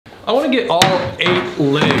I want to get all 8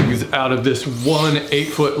 legs out of this one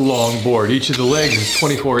 8-foot long board. Each of the legs is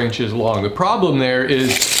 24 inches long. The problem there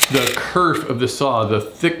is the kerf of the saw. The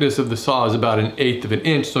thickness of the saw is about 1/8 of an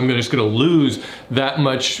inch, so I'm just going to lose that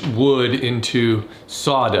much wood into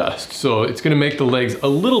sawdust. So it's going to make the legs a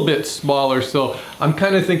little bit smaller, so I'm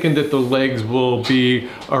kind of thinking that the legs will be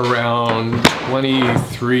around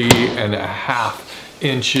 23.5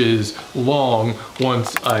 inches long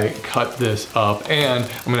once I cut this up, and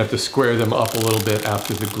I'm gonna have to square them up a little bit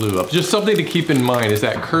after the glue up. Just something to keep in mind is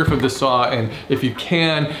that kerf of the saw, and if you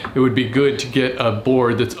can, it would be good to get a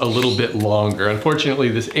board that's a little bit longer. Unfortunately,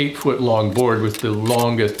 this 8-foot long board was the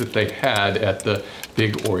longest that they had at the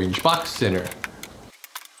big orange box center.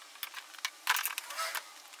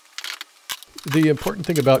 The important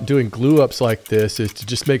thing about doing glue ups like this is to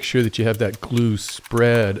just make sure that you have that glue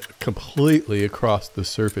spread completely across the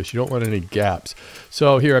surface. You don't want any gaps.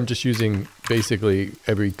 So here I'm just using basically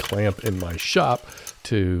every clamp in my shop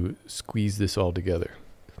to squeeze this all together.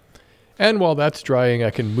 And while that's drying,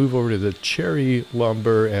 I can move over to the cherry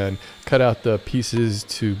lumber and cut out the pieces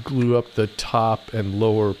to glue up the top and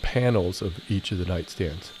lower panels of each of the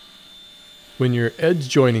nightstands. When you're edge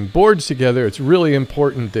joining boards together, it's really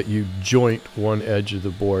important that you joint one edge of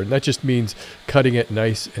the board. And that just means cutting it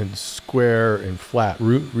nice and square and flat,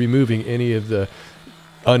 removing any of the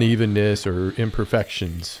unevenness or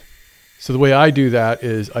imperfections. So the way I do that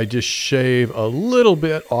is I just shave a little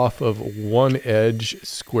bit off of one edge,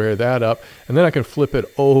 square that up, and then I can flip it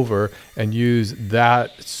over and use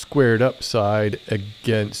that squared up side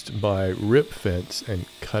against my rip fence and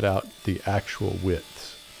cut out the actual width.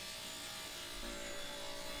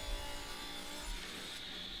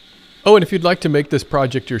 Oh, and if you'd like to make this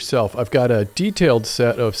project yourself, I've got a detailed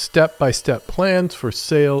set of step-by-step plans for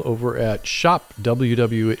sale over at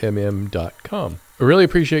shop.wwmm.com. I really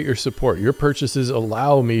appreciate your support. Your purchases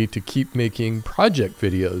allow me to keep making project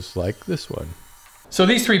videos like this one. So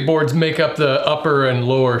these 3 boards make up the upper and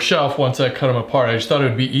lower shelf once I cut them apart. I just thought it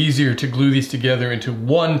would be easier to glue these together into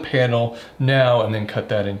one panel now and then cut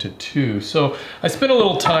that into 2. So I spent a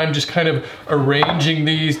little time just kind of arranging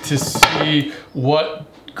these to see what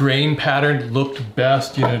grain pattern looked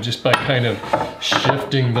best, you know, just by kind of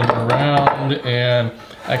shifting them around, and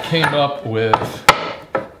I came up with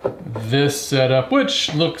this setup,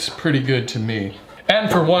 which looks pretty good to me. And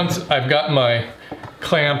for once, I've got my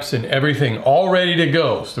clamps and everything all ready to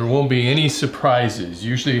go, so there won't be any surprises.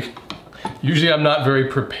 Usually I'm not very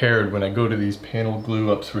prepared when I go to these panel glue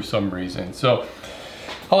ups for some reason. So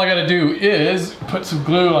all I gotta do is put some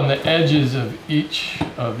glue on the edges of each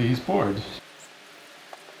of these boards.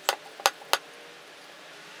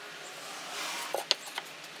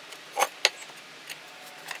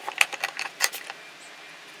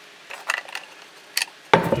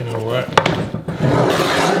 You know what?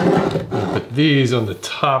 I'll put these on the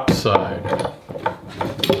top side.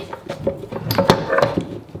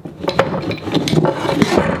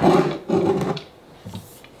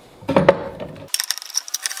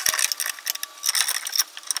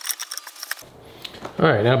 All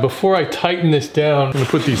right, now before I tighten this down, I'm gonna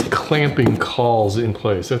put these clamping cauls in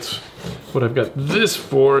place. That's what I've got this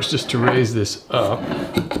for, is just to raise this up.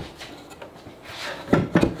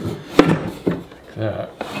 Like that.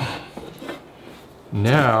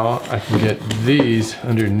 Now I can get these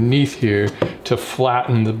underneath here to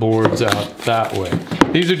flatten the boards out that way.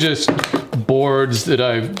 These are just boards that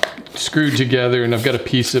I've screwed together, and I've got a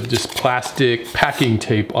piece of just plastic packing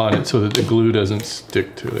tape on it so that the glue doesn't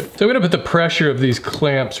stick to it. So I'm gonna put the pressure of these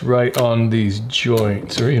clamps right on these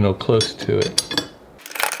joints, or, you know, close to it.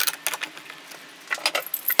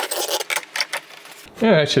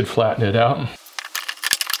 Yeah, I should flatten it out.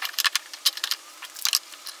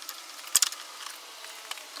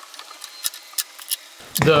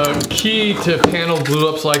 The key to panel glue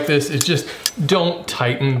ups like this is just don't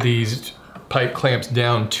tighten these pipe clamps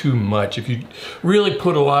down too much. If you really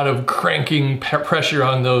put a lot of cranking pressure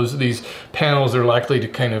on these panels are likely to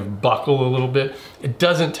kind of buckle a little bit. It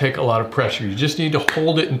doesn't take a lot of pressure. You just need to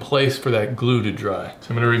hold it in place for that glue to dry. So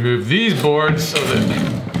I'm gonna remove these boards so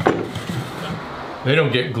that they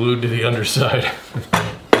don't get glued to the underside.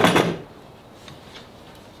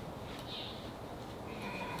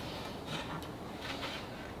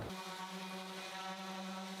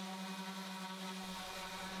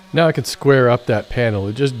 Now I can square up that panel.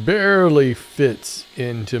 It just barely fits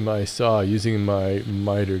into my saw using my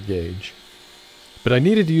miter gauge. But I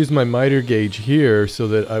needed to use my miter gauge here so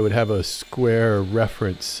that I would have a square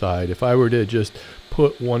reference side. If I were to just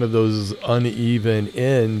put one of those uneven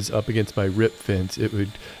ends up against my rip fence, it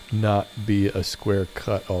would not be a square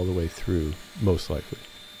cut all the way through, most likely.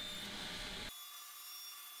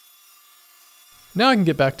 Now I can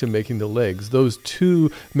get back to making the legs. Those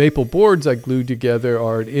two maple boards I glued together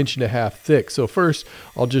are 1.5 inches thick. So first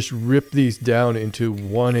I'll just rip these down into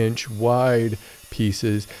 1 inch wide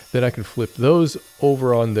pieces. Then I can flip those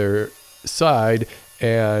over on their side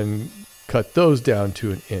and cut those down to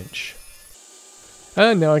 1 inch.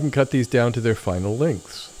 And now I can cut these down to their final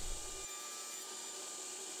lengths.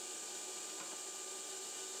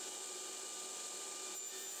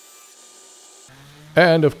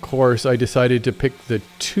 And of course, I decided to pick the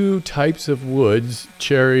two types of woods,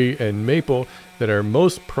 cherry and maple, that are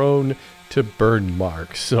most prone to burn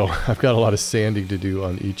marks. So I've got a lot of sanding to do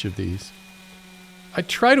on each of these. I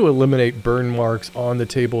try to eliminate burn marks on the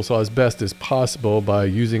table saw as best as possible by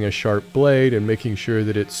using a sharp blade and making sure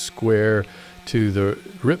that it's square to the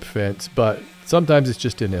rip fence, but sometimes it's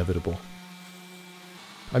just inevitable.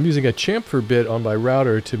 I'm using a chamfer bit on my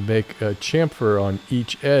router to make a chamfer on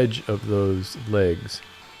each edge of those legs.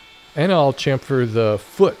 And I'll chamfer the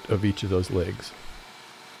foot of each of those legs.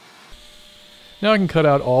 Now I can cut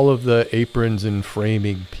out all of the aprons and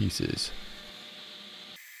framing pieces.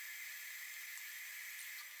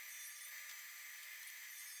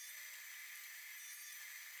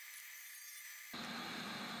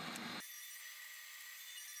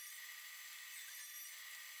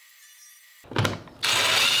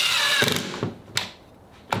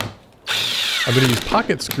 I'm going to use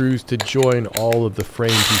pocket screws to join all of the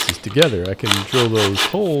frame pieces together. I can drill those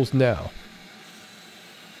holes now.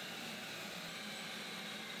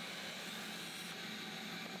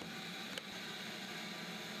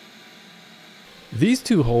 These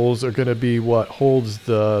two holes are going to be what holds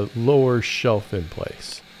the lower shelf in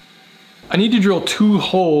place. I need to drill 2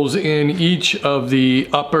 holes in each of the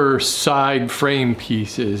upper side frame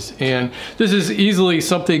pieces, and this is easily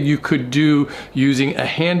something you could do using a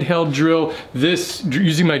handheld drill. This,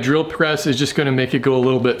 using my drill press, is just going to make it go a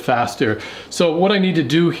little bit faster. So what I need to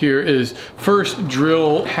do here is first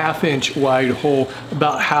drill 1/2 inch wide hole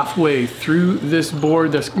about halfway through this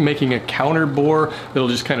board. That's making a counter bore that'll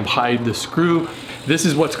just kind of hide the screw. This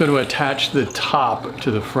is what's going to attach the top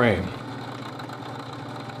to the frame.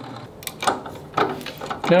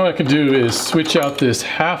 Now what I can do is switch out this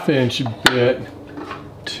 1/2 inch bit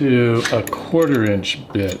to a 1/4 inch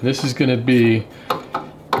bit. This is going to be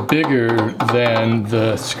bigger than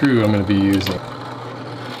the screw I'm going to be using.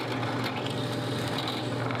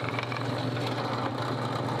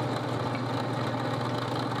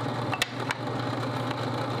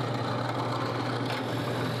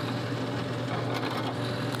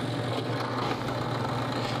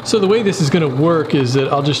 So the way this is going to work is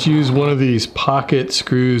that I'll just use one of these pocket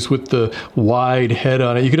screws with the wide head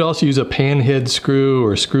on it. You could also use a pan head screw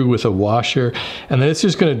or a screw with a washer, and then it's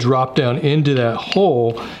just going to drop down into that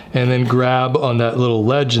hole and then grab on that little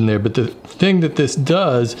ledge in there. But the thing that this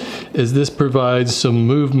does is this provides some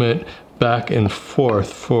movement back and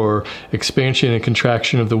forth for expansion and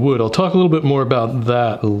contraction of the wood. I'll talk a little bit more about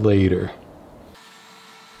that later.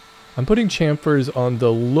 I'm putting chamfers on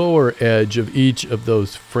the lower edge of each of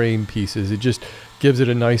those frame pieces. It just gives it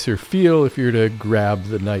a nicer feel if you're to grab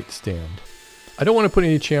the nightstand. I don't want to put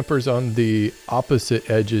any chamfers on the opposite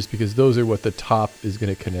edges because those are what the top is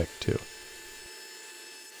going to connect to.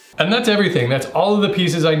 And that's everything. That's all of the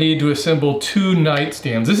pieces I need to assemble 2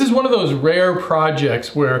 nightstands. This is one of those rare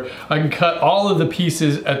projects where I can cut all of the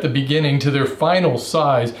pieces at the beginning to their final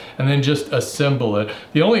size and then just assemble it.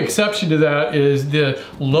 The only exception to that is the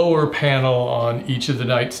lower panel on each of the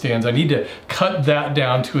nightstands. I need to cut that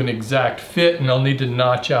down to an exact fit, and I'll need to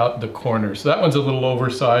notch out the corners. So that one's a little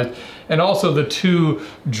oversized. And also the 2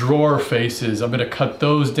 drawer faces, I'm going to cut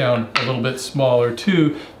those down a little bit smaller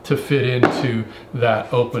too to fit into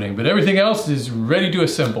that opening. But everything else is ready to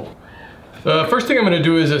assemble. The first thing I'm going to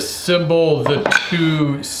do is assemble the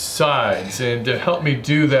 2 sides. And to help me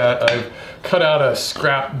do that, I've cut out a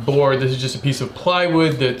scrap board. This is just a piece of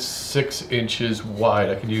plywood that's 6 inches wide.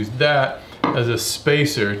 I can use that as a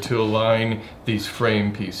spacer to align these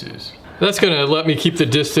frame pieces. That's going to let me keep the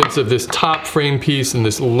distance of this top frame piece and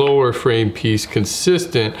this lower frame piece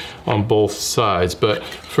consistent on both sides. But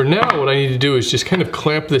for now, what I need to do is just kind of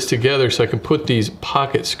clamp this together so I can put these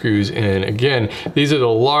pocket screws in. Again, these are the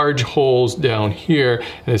large holes down here,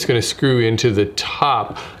 and it's going to screw into the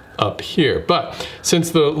top up here. But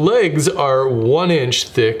since the legs are 1 inch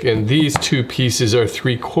thick and these 2 pieces are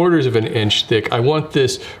 3/4 of an inch thick, I want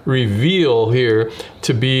this reveal here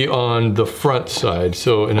to be on the front side.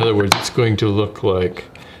 So in other words, it's going to look like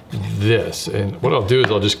this. And what I'll do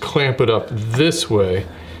is I'll just clamp it up this way,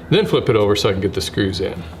 then flip it over so I can get the screws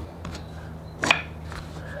in.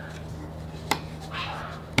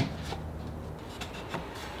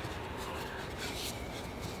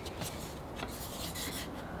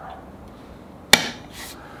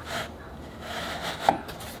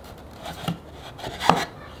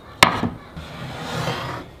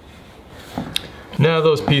 now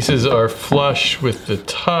those pieces are flush with the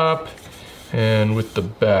top and with the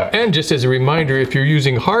back. And just as a reminder, if you're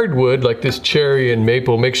using hardwood like this cherry and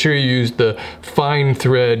maple, make sure you use the fine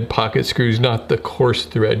thread pocket screws, not the coarse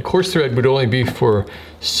thread. Coarse thread would only be for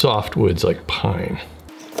soft woods like pine.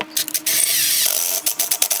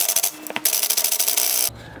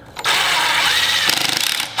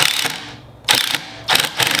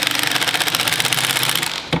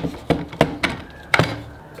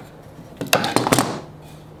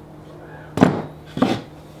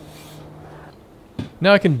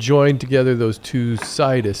 Now I can join together those two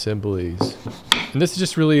side assemblies. And this is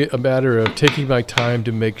just really a matter of taking my time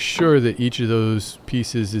to make sure that each of those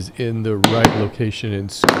pieces is in the right location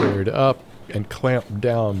and squared up and clamped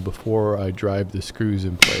down before I drive the screws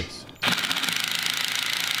in place.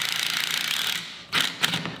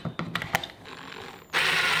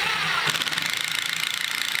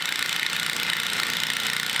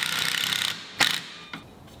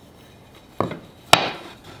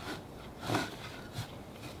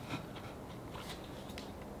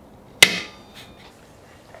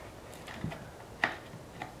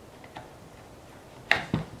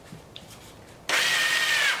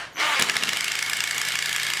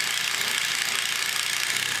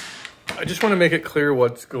 I just want to make it clear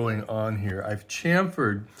what's going on here. I've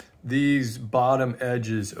chamfered these bottom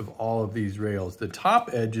edges of all of these rails. The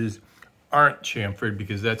top edges aren't chamfered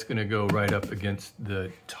because that's going to go right up against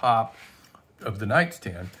the top of the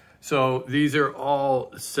nightstand. So these are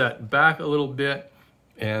all set back a little bit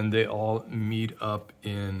and they all meet up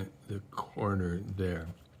in the corner there.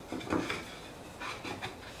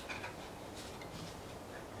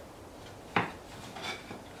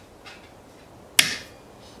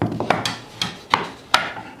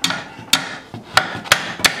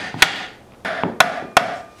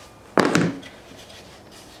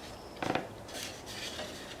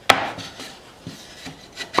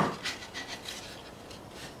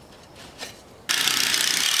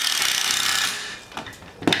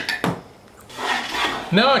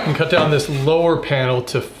 Now I can cut down this lower panel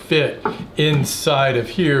to fit inside of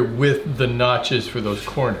here with the notches for those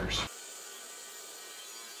corners.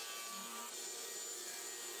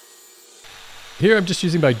 Here I'm just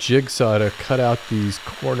using my jigsaw to cut out these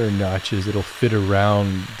corner notches that'll fit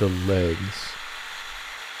around the legs.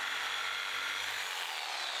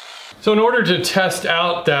 So in order to test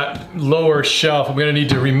out that lower shelf, I'm going to need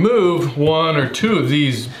to remove one or two of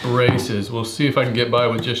these braces. We'll see if I can get by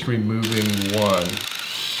with just removing one.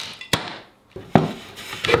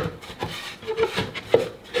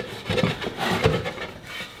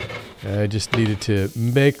 I just needed to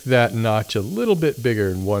make that notch a little bit bigger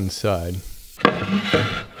in one side.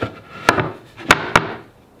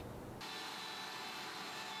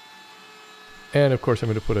 And of course I'm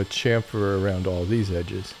going to put a chamfer around all these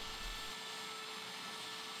edges.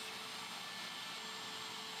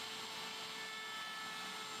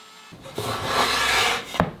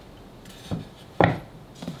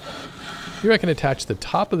 Here I can attach the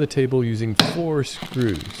top of the table using 4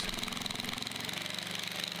 screws.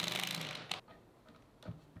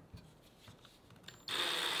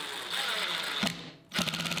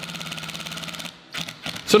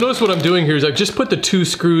 So notice what I'm doing here is I've just put the 2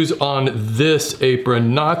 screws on this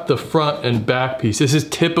apron, not the front and back piece. This is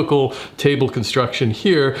typical table construction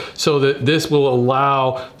here, so that this will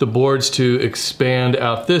allow the boards to expand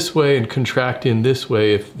out this way and contract in this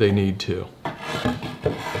way if they need to.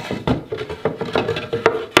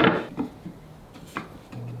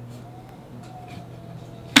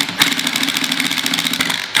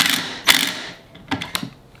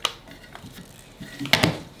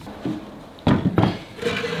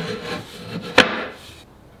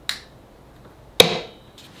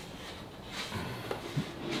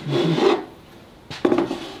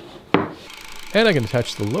 And I can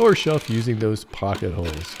attach the lower shelf using those pocket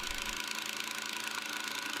holes.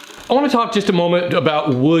 I want to talk just a moment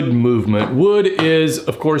about wood movement. Wood is,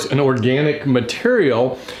 of course, an organic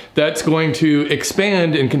material that's going to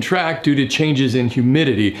expand and contract due to changes in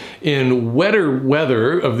humidity. In wetter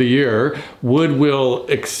weather of the year, wood will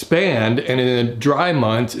expand, and in the dry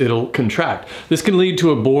months, it'll contract. This can lead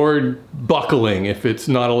to a board buckling if it's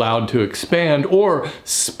not allowed to expand, or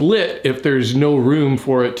split if there's no room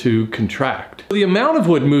for it to contract. The amount of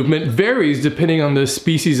wood movement varies depending on the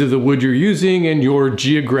species of the wood you're using and your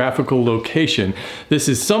geographical location. This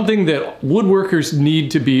is something that woodworkers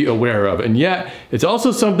need to be aware of, and yet it's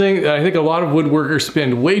also something something that I think a lot of woodworkers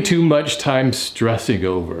spend way too much time stressing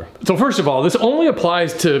over. So first of all, this only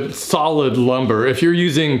applies to solid lumber. If you're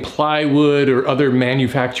using plywood or other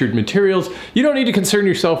manufactured materials, you don't need to concern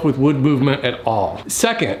yourself with wood movement at all.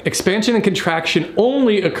 Second, expansion and contraction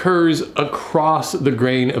only occurs across the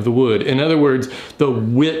grain of the wood. In other words, the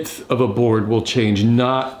width of a board will change,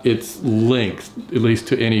 not its length, at least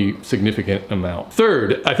to any significant amount.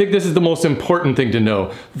 Third, I think this is the most important thing to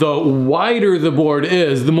know. The wider the board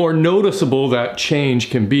is, the more noticeable that change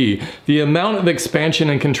can be. The amount of expansion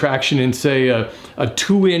and contraction in, say, a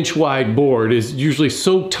 2-inch wide board is usually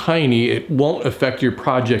so tiny it won't affect your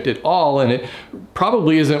project at all, and it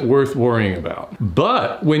probably isn't worth worrying about.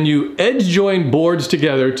 But when you edge join boards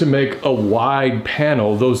together to make a wide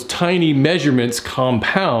panel, those tiny measurements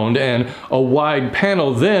compound, and a wide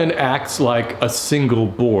panel then acts like a single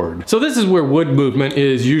board. So this is where wood movement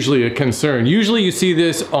is usually a concern. Usually you see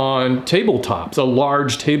this on tabletops, a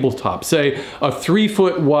large tabletop. Say a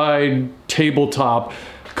 3-foot wide tabletop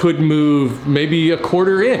could move maybe a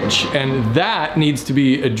 1/4 inch, and that needs to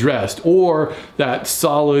be addressed, or that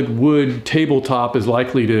solid wood tabletop is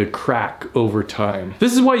likely to crack over time.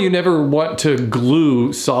 This is why you never want to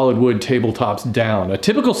glue solid wood tabletops down. A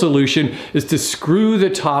typical solution is to screw the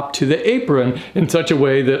top to the apron in such a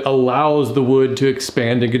way that allows the wood to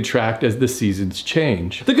expand and contract as the seasons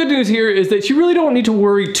change. The good news here is that you really don't need to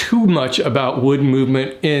worry too much about wood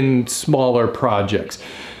movement in smaller projects.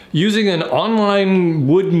 Using an online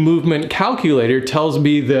wood movement calculator tells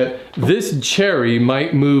me that this cherry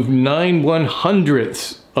might move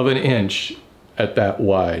 9/100ths of an inch at that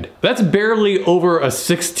wide. That's barely over a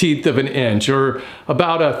 1/16 of an inch, or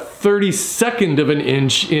about a 32nd of an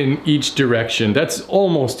inch in each direction. That's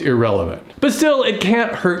almost irrelevant. But still, it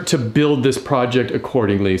can't hurt to build this project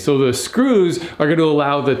accordingly. So the screws are going to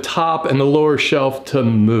allow the top and the lower shelf to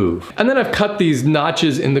move. And then I've cut these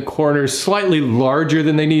notches in the corners slightly larger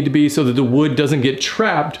than they need to be so that the wood doesn't get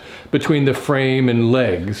trapped between the frame and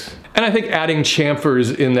legs. And I think adding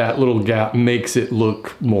chamfers in that little gap makes it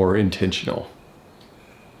look more intentional.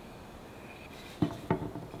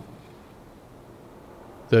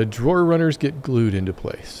 The drawer runners get glued into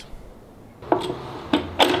place.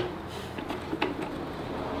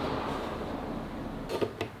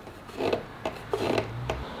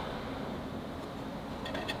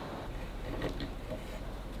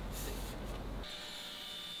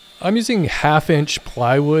 I'm using 1/2-inch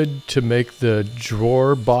plywood to make the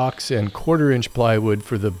drawer box and 1/4-inch plywood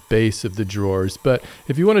for the base of the drawers. But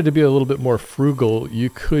if you wanted to be a little bit more frugal, you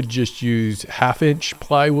could just use 1/2-inch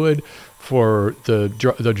plywood for the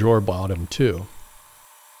drawer bottom too.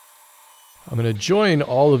 I'm going to join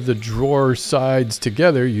all of the drawer sides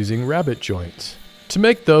together using rabbet joints. To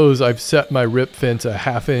make those, I've set my rip fence a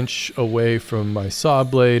 1/2 inch away from my saw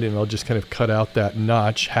blade, and I'll just kind of cut out that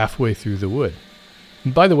notch halfway through the wood.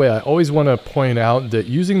 And by the way, I always want to point out that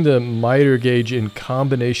using the miter gauge in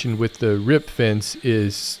combination with the rip fence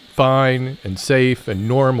is fine and safe and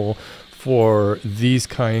normal for these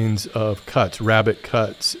kinds of cuts, rabbet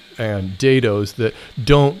cuts and dados that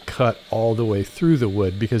don't cut all the way through the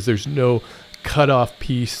wood, because there's no cut-off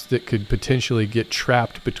piece that could potentially get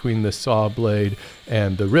trapped between the saw blade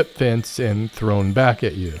and the rip fence and thrown back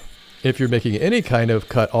at you. If you're making any kind of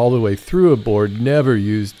cut all the way through a board, never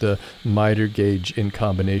use the miter gauge in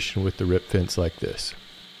combination with the rip fence like this.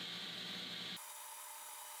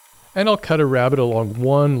 And I'll cut a rabbet along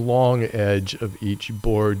one long edge of each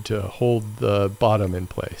board to hold the bottom in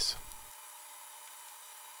place.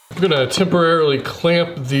 I'm going to temporarily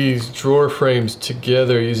clamp these drawer frames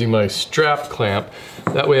together using my strap clamp.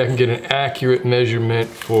 That way I can get an accurate measurement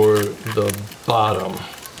for the bottom.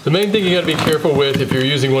 The main thing you got to be careful with if you're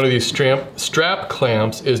using one of these strap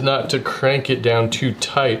clamps is not to crank it down too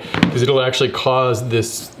tight, because it'll actually cause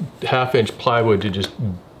this 1/2 inch plywood to just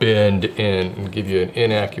bend in and give you an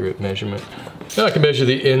inaccurate measurement. Now I can measure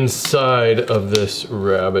the inside of this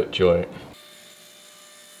rabbet joint.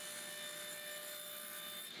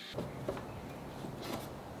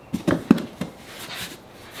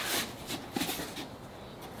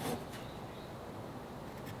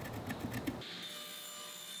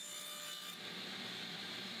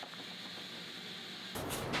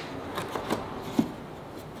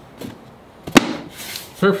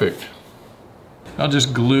 Perfect. I'll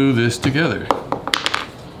just glue this together.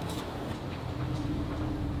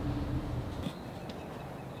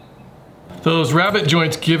 Those rabbet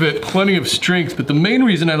joints give it plenty of strength, but the main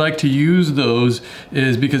reason I like to use those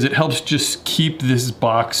is because it helps just keep this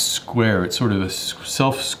box square. It's sort of a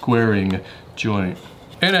self-squaring joint.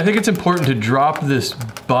 And I think it's important to drop this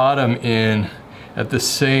bottom in at the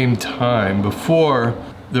same time before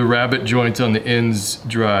the rabbet joints on the ends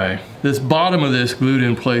dry. This bottom of this glued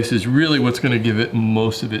in place is really what's going to give it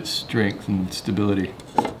most of its strength and stability.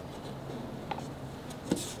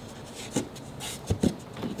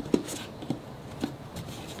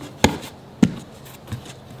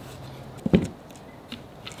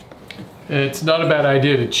 And it's not a bad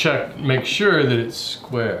idea to check, make sure that it's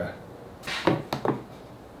square.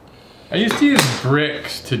 I used to use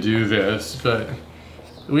bricks to do this, but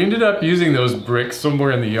we ended up using those bricks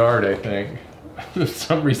somewhere in the yard, I think. For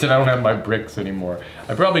some reason, I don't have my bricks anymore.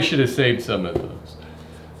 I probably should have saved some of those.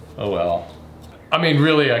 Oh well. I mean,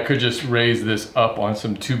 really, I could just raise this up on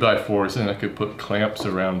some 2x4s and I could put clamps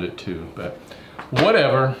around it too, but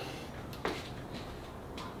whatever.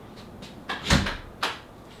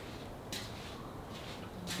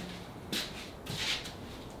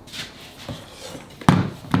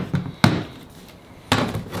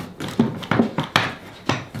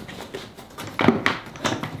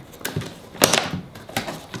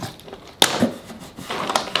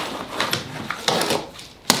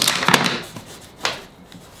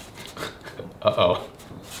 Uh-oh.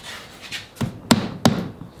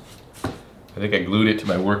 I think I glued it to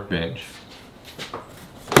my workbench.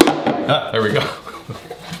 Ah, there we go.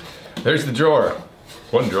 There's the drawer.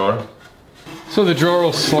 One drawer. So the drawer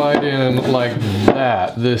will slide in like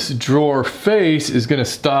that. This drawer face is gonna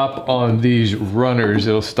stop on these runners.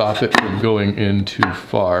 It'll stop it from going in too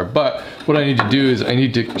far. But what I need to do is I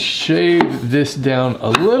need to shave this down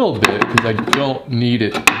a little bit because I don't need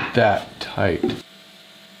it that tight.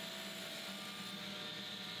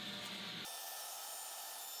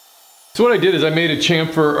 So what I did is I made a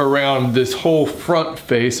chamfer around this whole front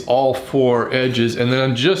face, all four edges, and then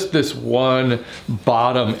on just this one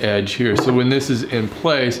bottom edge here. So when this is in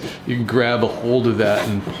place, you can grab a hold of that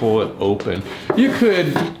and pull it open. You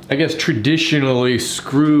could, I guess, traditionally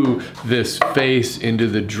screw this face into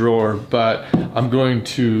the drawer, but I'm going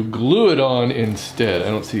to glue it on instead. I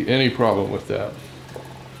don't see any problem with that.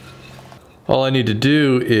 All I need to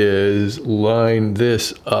do is line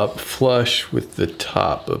this up flush with the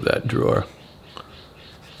top of that drawer.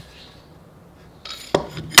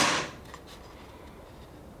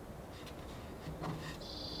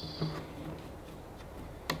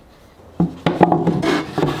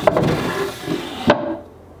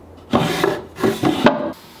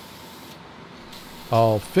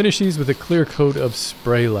 I'll finish these with a clear coat of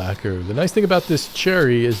spray lacquer. The nice thing about this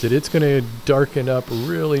cherry is that it's going to darken up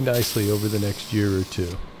really nicely over the next year or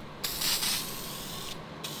two.